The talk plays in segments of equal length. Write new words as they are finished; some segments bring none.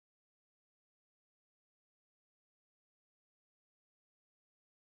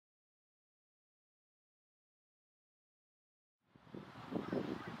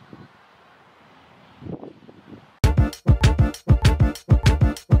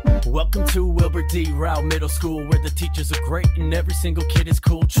Welcome to Wilbur D. Rowe Middle School, where the teachers are great and every single kid is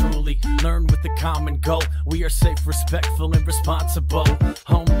cool. Truly learn with a common goal. We are safe, respectful, and responsible.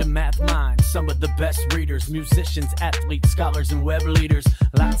 Home to math minds, some of the best readers, musicians, athletes, scholars, and web leaders.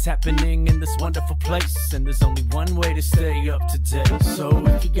 Lots happening in this wonderful place, and there's only one way to stay up to date. So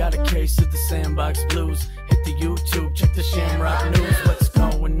if you got a case of the Sandbox Blues, hit the YouTube, check the Shamrock News. What's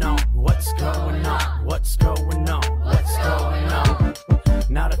going on? What's going on? What's going on? What's going on?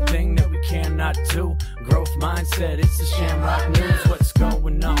 Not a thing that we cannot do. Growth mindset, it's the Shamrock News. What's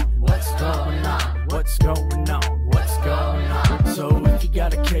going on? What's going on? What's going on? What's going on? So if you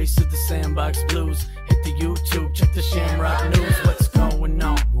got a case of the Sandbox Blues, hit the YouTube, check the Shamrock News. What's going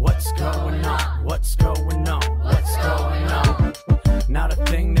on? What's going on? What's going on? What's going on? Not a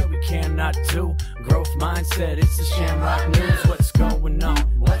thing that we cannot do. Growth mindset, it's the Shamrock News. What's going on?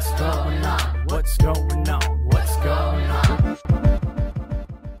 What's going on? What's going on? What's going on?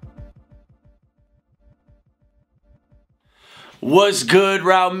 What's good,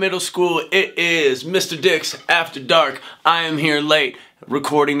 Rowe Middle School? It is Mr. Dix After Dark. I am here late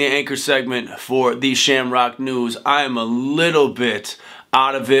recording the anchor segment for the Shamrock News. I am a little bit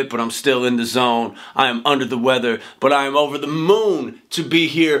out of it, but I'm still in the zone. I am under the weather, but I am over the moon to be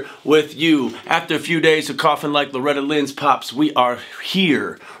here with you. After a few days of coughing like Loretta Lynn's pops, we are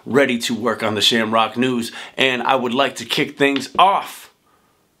here ready to work on the Shamrock News. And I would like to kick things off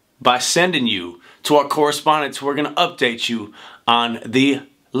by sending you to our correspondents who are going to update you on the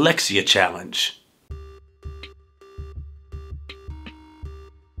Lexia Challenge.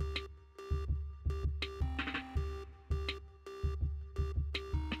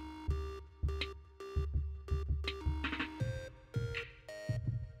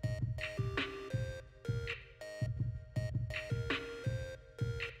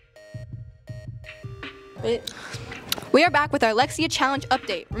 We are back with our Lexia Challenge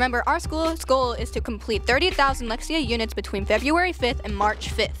update. Remember, our school's goal is to complete 30,000 Lexia units between February 5th and March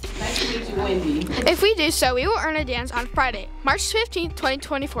 5th. Nice to meet you, Wendy. If we do so, we will earn a dance on Friday, March 15th,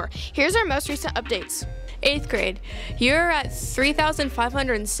 2024. Here's our most recent updates. 8th grade, you're at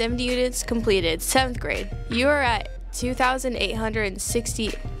 3,570 units completed. 7th grade, you are at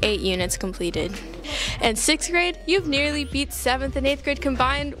 2,868 units completed. And 6th grade, you've nearly beat 7th and 8th grade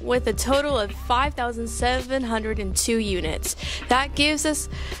combined with a total of 5,702 units. That gives us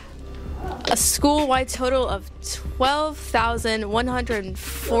a school-wide total of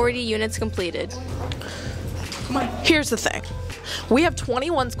 12,140 units completed. Here's the thing. We have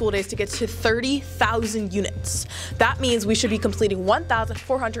 21 school days to get to 30,000 units. That means we should be completing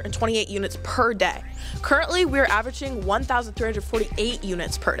 1,428 units per day. Currently, we are averaging 1,348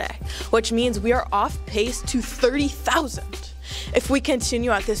 units per day, which means we are off pace to 30,000. If we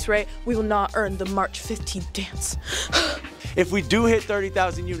continue at this rate, we will not earn the March 15th dance. If we do hit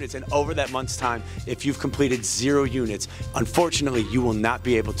 30,000 units and over that month's time, if you've completed 0 units, unfortunately, you will not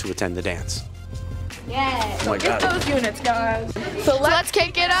be able to attend the dance. Yeah. Oh my God. Get those units, guys. So let's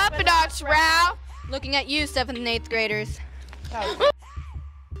kick it up a notch, Rowe. Looking at you, 7th and 8th graders.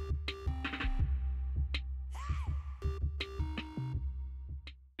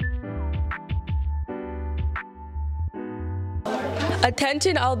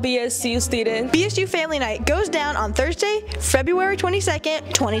 Attention all BSU students. BSU Family Night goes down on Thursday, February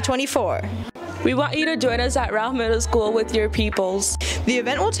 22nd, 2024. We want you to join us at Rowe Middle School with your peoples. The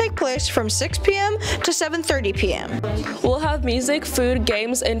event will take place from 6 p.m. to 7:30 p.m. We'll have music, food,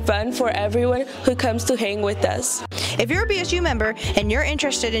 games, and fun for everyone who comes to hang with us. If you're a BSU member and you're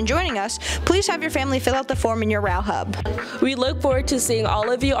interested in joining us, please have your family fill out the form in your Rowe Hub. We look forward to seeing all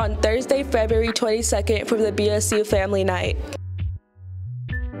of you on Thursday, February 22nd for the BSU Family Night.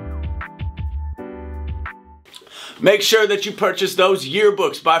 Make sure that you purchase those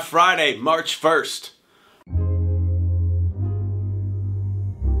yearbooks by Friday, March 1st.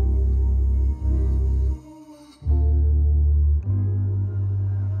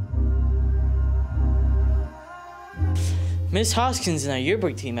 Ms. Hoskins and our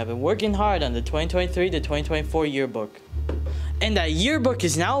yearbook team have been working hard on the 2023 to 2024 yearbook. And that yearbook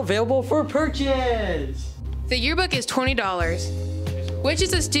is now available for purchase! The yearbook is $20, which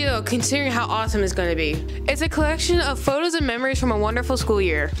is a steal considering how awesome it's going to be. It's a collection of photos and memories from a wonderful school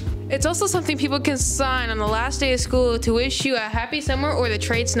year. It's also something people can sign on the last day of school to wish you a happy summer or the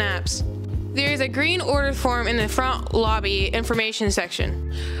trade snaps. There is a green order form in the front lobby information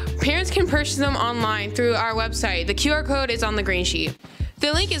section. Parents can purchase them online through our website. The QR code is on the green sheet.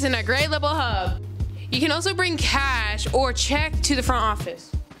 The link is in our grade level hub. You can also bring cash or check to the front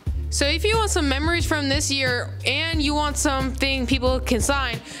office. So if you want some memories from this year and you want something people can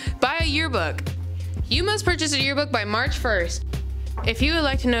sign, buy a yearbook. You must purchase a yearbook by March 1st. If you would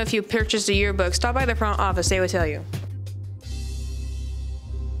like to know if you purchased a yearbook, stop by the front office, they will tell you.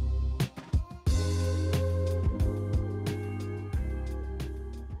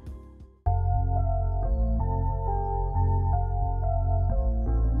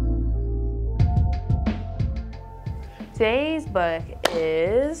 Today's book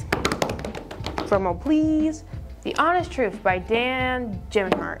is, drumroll please, The Honest Truth by Dan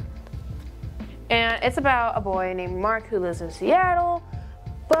Gemmenhart. And it's about a boy named Mark who lives in Seattle,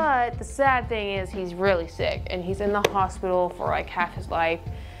 but the sad thing is he's really sick and he's in the hospital for like half his life,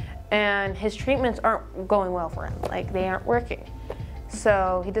 and his treatments aren't going well for him, like they aren't working.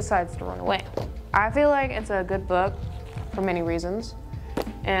 So he decides to run away. I feel like it's a good book for many reasons.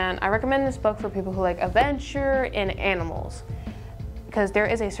 And I recommend this book for people who like adventure and animals, because there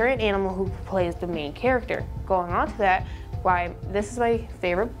is a certain animal who plays the main character. Going on to that, why this is my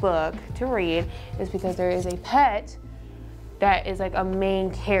favorite book to read is because there is a pet that is like a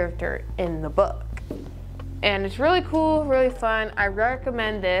main character in the book. And it's really cool, really fun. I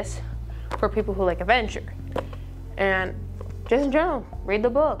recommend this for people who like adventure. And just in general, read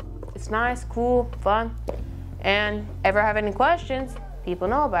the book. It's nice, cool, fun. And ever have any questions, people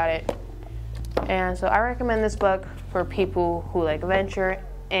know about it. And so I recommend this book for people who like adventure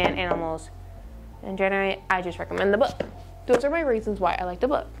and animals. And generally, I just recommend the book. Those are my reasons why I like the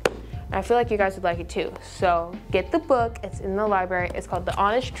book. And I feel like you guys would like it too. So get the book, it's in the library. It's called The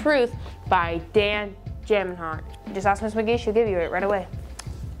Honest Truth by Dan Gemmenhart. Just ask Miss McGee, she'll give you it right away.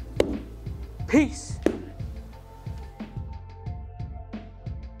 Peace.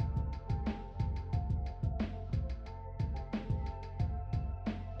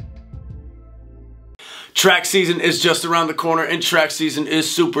 Track season is just around the corner, and track season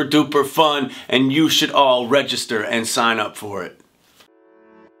is super duper fun, and you should all register and sign up for it.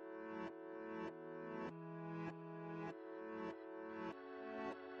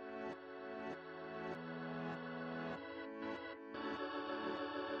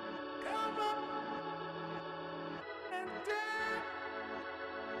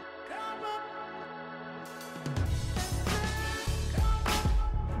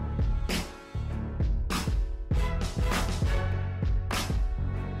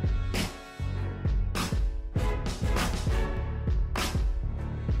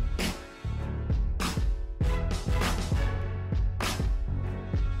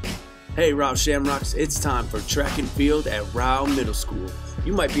 Hey Rowe Shamrocks, it's time for track and field at Rowe Middle School.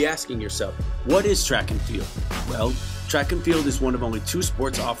 You might be asking yourself, what is track and field? Well, track and field is one of only 2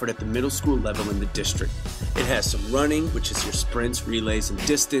 sports offered at the middle school level in the district. It has some running, which is your sprints, relays, and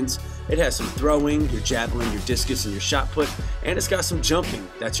distance. It has some throwing, your javelin, your discus, and your shot put. And it's got some jumping,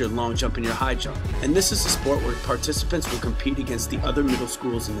 that's your long jump and your high jump. And this is a sport where participants will compete against the other middle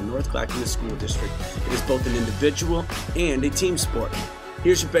schools in the North Clackamas School District. It is both an individual and a team sport.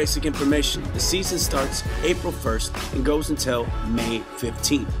 Here's your basic information. The season starts April 1st and goes until May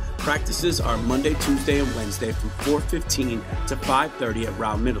 15th. Practices are Monday, Tuesday, and Wednesday from 4:15 to 5:30 at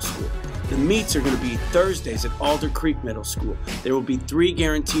Rowe Middle School. The meets are going to be Thursdays at Alder Creek Middle School. There will be 3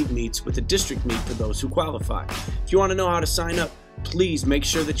 guaranteed meets with a district meet for those who qualify. If you want to know how to sign up, please make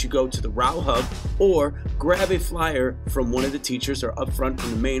sure that you go to the Rowe Hub or grab a flyer from one of the teachers or up front from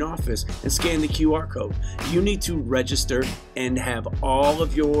the main office and scan the QR code. You need to register and have all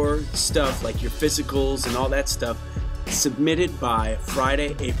of your stuff, like your physicals and all that stuff, submitted by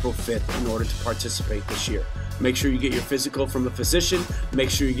Friday, April 5th in order to participate this year. Make sure you get your physical from a physician,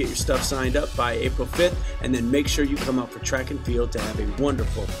 make sure you get your stuff signed up by April 5th, and then make sure you come out for track and field to have a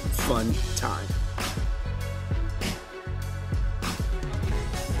wonderful, fun time.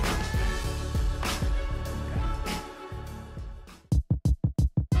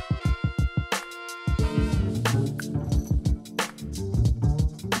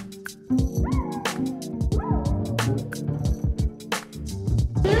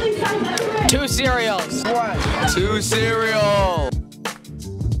 Two cereals. What? 2 cereal.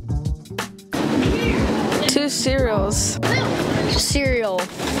 2 cereals. Cereal.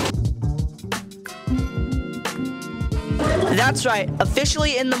 That's right.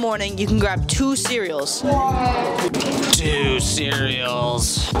 Officially in the morning, you can grab 2 cereals. 2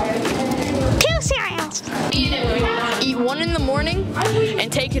 cereals. 2 cereals. Eat 1 in the morning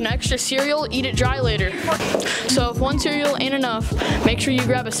and take an extra cereal, eat it dry later. So if 1 cereal ain't enough, make sure you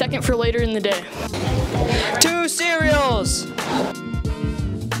grab a second for later in the day. 2 cereals.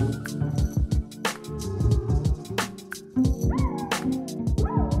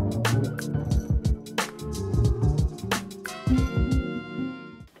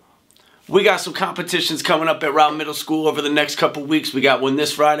 We got some competitions coming up at Rowe Middle School over the next couple weeks. We got one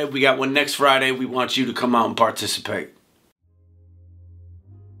this Friday, we got one next Friday. We want you to come out and participate.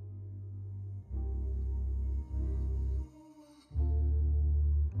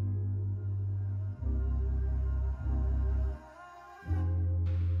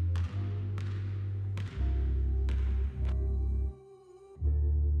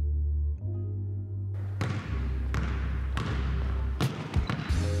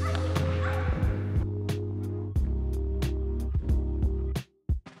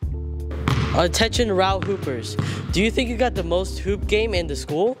 Attention Rowe Hoopers. Do you think you got the most hoop game in the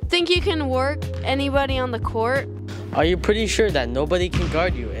school? Think you can work anybody on the court? Are you pretty sure that nobody can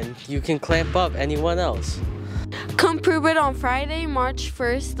guard you and you can clamp up anyone else? Come prove it on Friday, March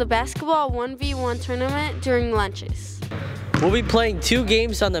 1st, the basketball 1v1 tournament during lunches. We'll be playing 2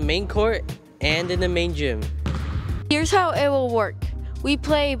 games on the main court and in the main gym. Here's how it will work. We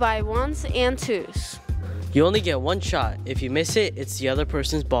play by 1s and 2s. You only get 1 shot. If you miss it, it's the other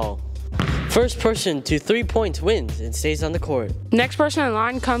person's ball. First person to 3 points wins and stays on the court. Next person in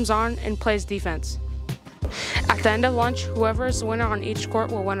line comes on and plays defense. At the end of lunch, whoever is the winner on each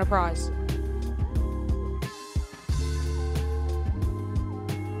court will win a prize.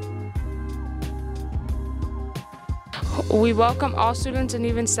 We welcome all students and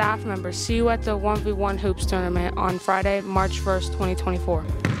even staff members. See you at the 1v1 Hoops Tournament on Friday, March 1st, 2024.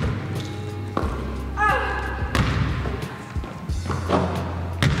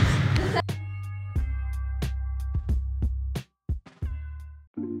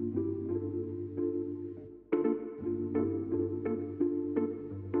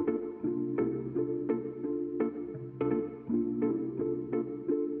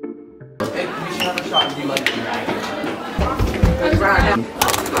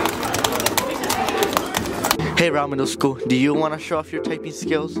 Hey Rowe Middle School, do you want to show off your typing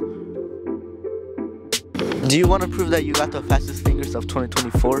skills? Do you want to prove that you got the fastest fingers of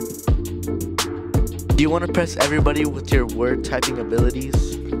 2024? Do you want to impress everybody with your word typing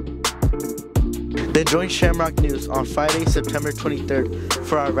abilities? Then join Shamrock News on Friday, September 23rd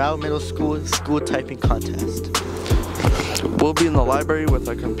for our Rowe Middle School typing contest. We'll be in the library with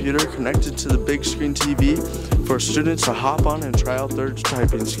a computer connected to the big screen TV for students to hop on and try out their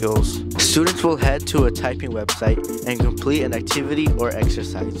typing skills. Students will head to a typing website and complete an activity or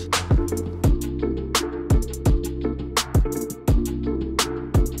exercise.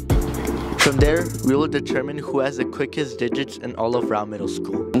 From there, we will determine who has the quickest digits in all of Rowe Middle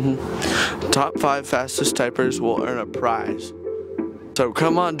School. Top 5 fastest typers will earn a prize. So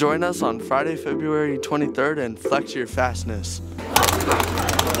come on, join us on Friday, February 23rd and flex your fastness.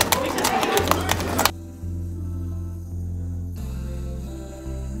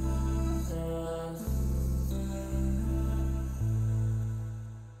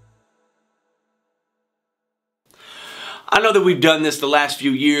 I know that we've done this the last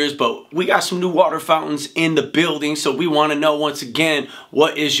few years, but we got some new water fountains in the building, so we want to know once again,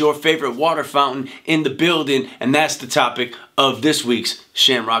 what is your favorite water fountain in the building? And that's the topic of this week's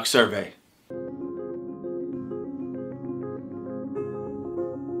Shamrock Survey.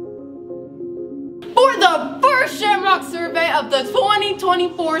 For the first Shamrock Survey of the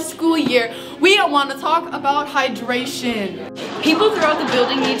 2024 school year, we want to talk about hydration. People throughout the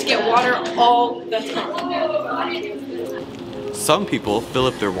building need to get water all the time. Some people fill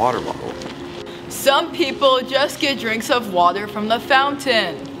up their water bottle. Some people just get drinks of water from the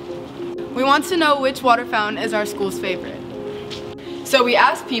fountain. We want to know which water fountain is our school's favorite. So we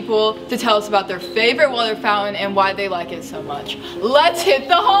asked people to tell us about their favorite water fountain and why they like it so much. Let's hit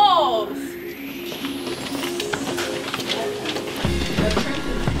the halls!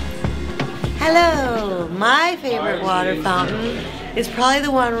 Hello, my favorite water fountain is probably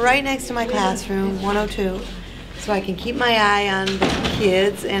the one right next to my classroom, 102. So I can keep my eye on the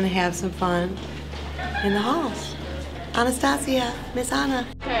kids and have some fun in the halls. Anastasia, Miss Anna.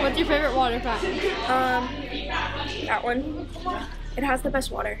 What's your favorite water fountain? That one. It has the best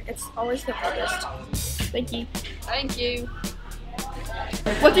water. It's always the coldest. Thank you. Thank you.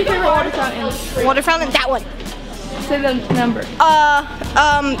 What's your favorite water fountain? Water fountain, that one. Say the number.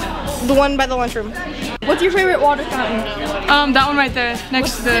 The one by the lunchroom. What's your favorite water fountain? That one right there,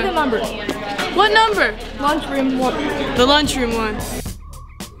 next to the... Say the number. What number? Lunchroom water. The lunchroom one.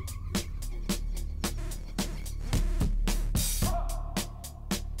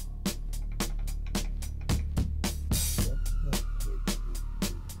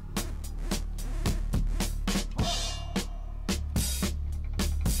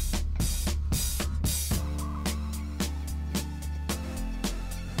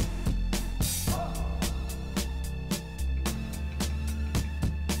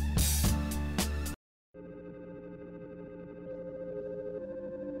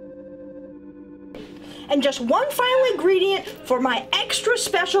 And just one final ingredient for my extra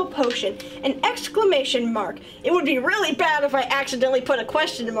special potion, an exclamation mark. It would be really bad if I accidentally put a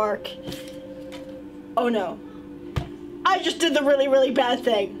question mark. Oh no. I just did the really, really bad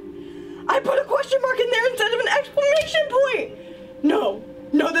thing. I put a question mark in there instead of an exclamation point.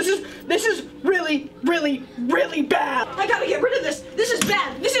 No, this is really, really, really bad. I gotta get rid of this. This is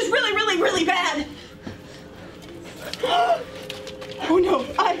bad. This is really, really, really bad. Oh no,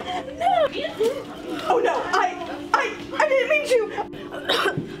 no. Oh no, I didn't mean to.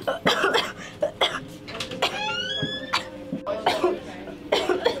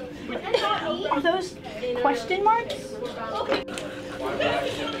 Are those question marks?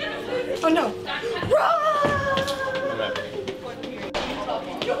 Oh no. Run!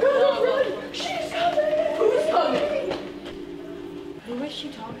 You gotta run! She's coming! Who's coming? Who is she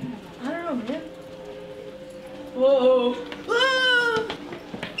talking about? I don't know, man. Whoa. Whoa!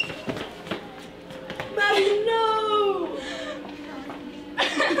 Maddie, no!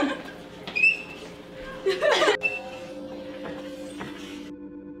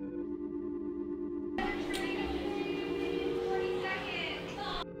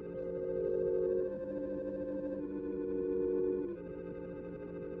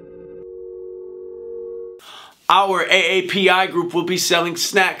 Our AAPI group will be selling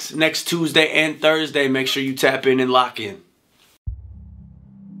snacks next Tuesday and Thursday. Make sure you tap in and lock in.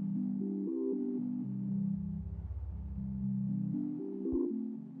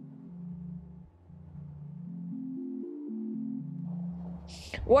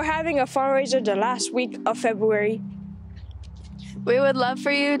 We're having a fundraiser the last week of February. We would love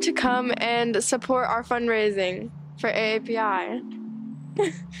for you to come and support our fundraising for AAPI.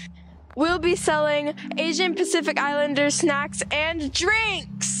 We'll be selling Asian Pacific Islander snacks and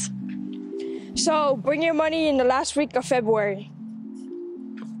drinks. So bring your money in the last week of February.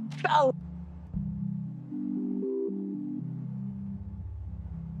 Bell.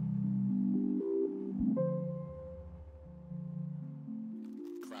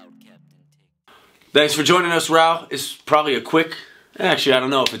 Thanks for joining us, Rowe. It's probably a quick, actually, I don't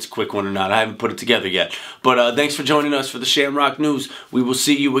know if it's a quick one or not. I haven't put it together yet. But thanks for joining us for the Shamrock News. We will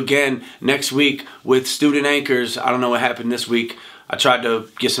see you again next week with student anchors. I don't know what happened this week. I tried to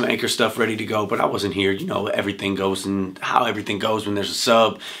get some anchor stuff ready to go, but I wasn't here. You know, everything goes and how everything goes when there's a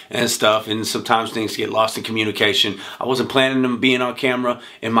sub and stuff, and sometimes things get lost in communication. I wasn't planning on being on camera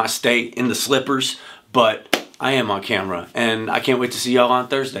in my state in the slippers, but I am on camera, and I can't wait to see y'all on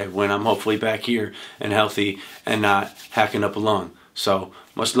Thursday when I'm hopefully back here and healthy and not hacking up a lung. So,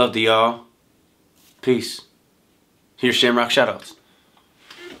 much love to y'all. Peace. Here's Shamrock shoutouts.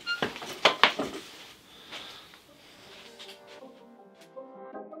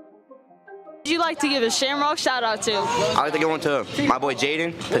 Would you like to give a Shamrock shout out to? I'd like to give one to my boy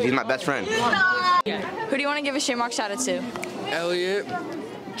Jaden, because he's my best friend. Who do you want to give a Shamrock shout out to? Elliot,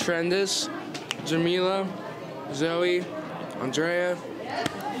 Trendis, Jamila, Zoe, Andrea,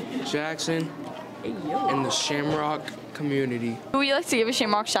 Jackson, and the Shamrock community. Who would you like to give a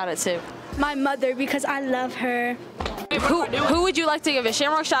Shamrock shout out to? My mother, because I love her. Who would you like to give a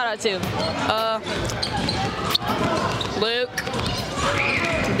Shamrock shout out to? Luke,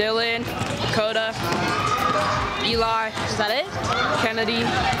 Dylan, Coda, Eli, is that it? Kennedy,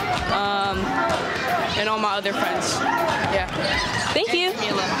 and all my other friends. Yeah. Thank you.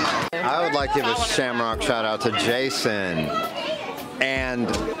 I would like to give a Shamrock shout out to Jason and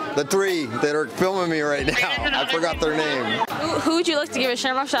the three that are filming me right now. I forgot their name. Who would you like to give a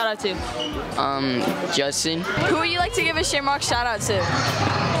Shamrock shout out to? Justin. Who would you like to give a Shamrock shout out to?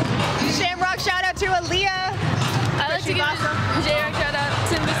 Shamrock shout out to Aaliyah. I'd like to give a Shamrock shout out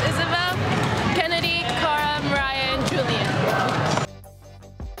to Miss Isabel, Kennedy, Cara, Mariah, and Julian.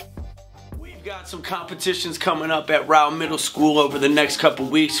 We've got some competitions coming up at Rowe Middle School over the next couple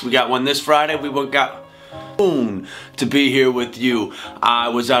weeks. We got one this Friday. We got to be here with you. I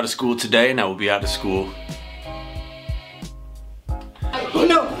was out of school today, and I will be out of school. Oh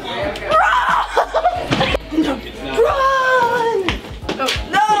no! Run! No! Run!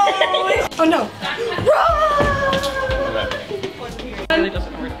 Oh no! Oh no!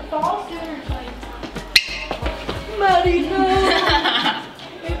 Run! Maddie, no!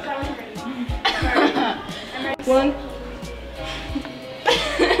 One.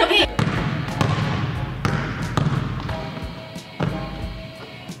 Okay.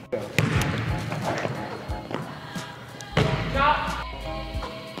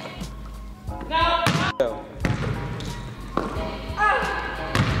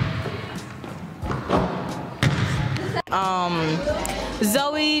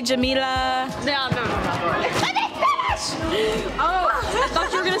 Zoe, Jamila. No. Oh, I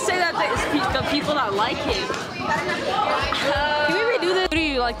thought you were gonna say that the people that like him. Can we redo this? Who do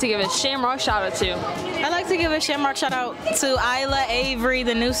you like to give a Shamrock shout out to? I'd like to give a Shamrock shout out to Isla, Avery,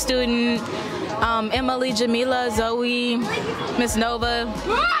 the new student, Emily, Jamila, Zoe, Miss Nova.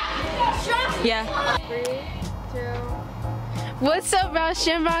 Yeah. What's up, Rouse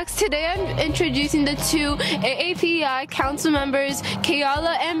Shamrocks? Today I'm introducing the two AAPI council members,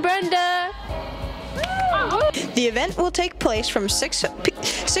 Kayala and Brenda. The event will take place from 6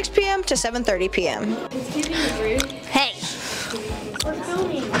 p.m. to 7:30 p.m. Hey. We're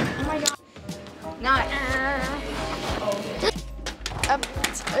filming. Oh my god. Not. Up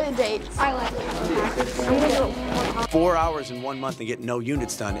to date. I like it. 4 hours in 1 month and get no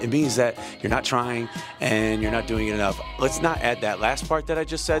units done. It means that you're not trying and you're not doing it enough. Let's not add that last part that I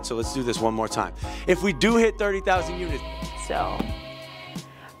just said, so let's do this one more time. If we do hit 30,000 units. So,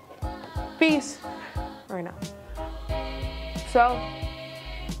 peace right now. So,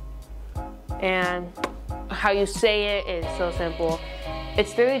 and how you say it is so simple.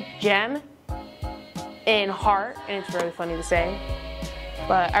 It's through gem in heart, and it's really funny to say.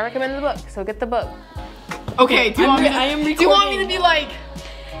 But I recommend the book, so get the book. Okay, do you want me to be like...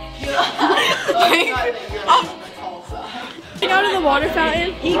 Out of the water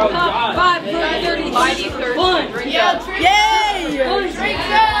fountain. Eat up 5 for 30. Yay!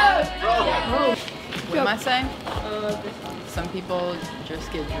 What am I saying? Some people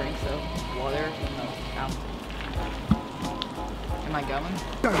just get drinks of water from the fountain. Am I going?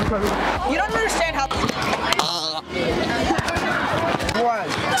 You don't understand how.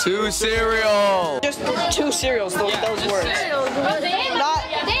 2 cereal. Just 2 cereals. Those words.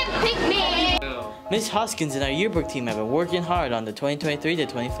 Miss Hoskins and our yearbook team have been working hard on the 2023 to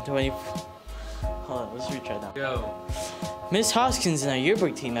 2020. Hold on, let's retry that. Go. Miss Hoskins and our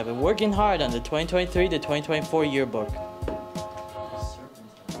yearbook team have been working hard on the 2023 to 2024 yearbook.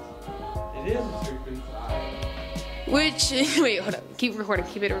 It is a serpent's eye. Which, wait, hold up. Keep recording.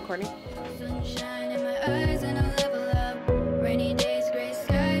 Keep it recording. Sunshine in my eyes and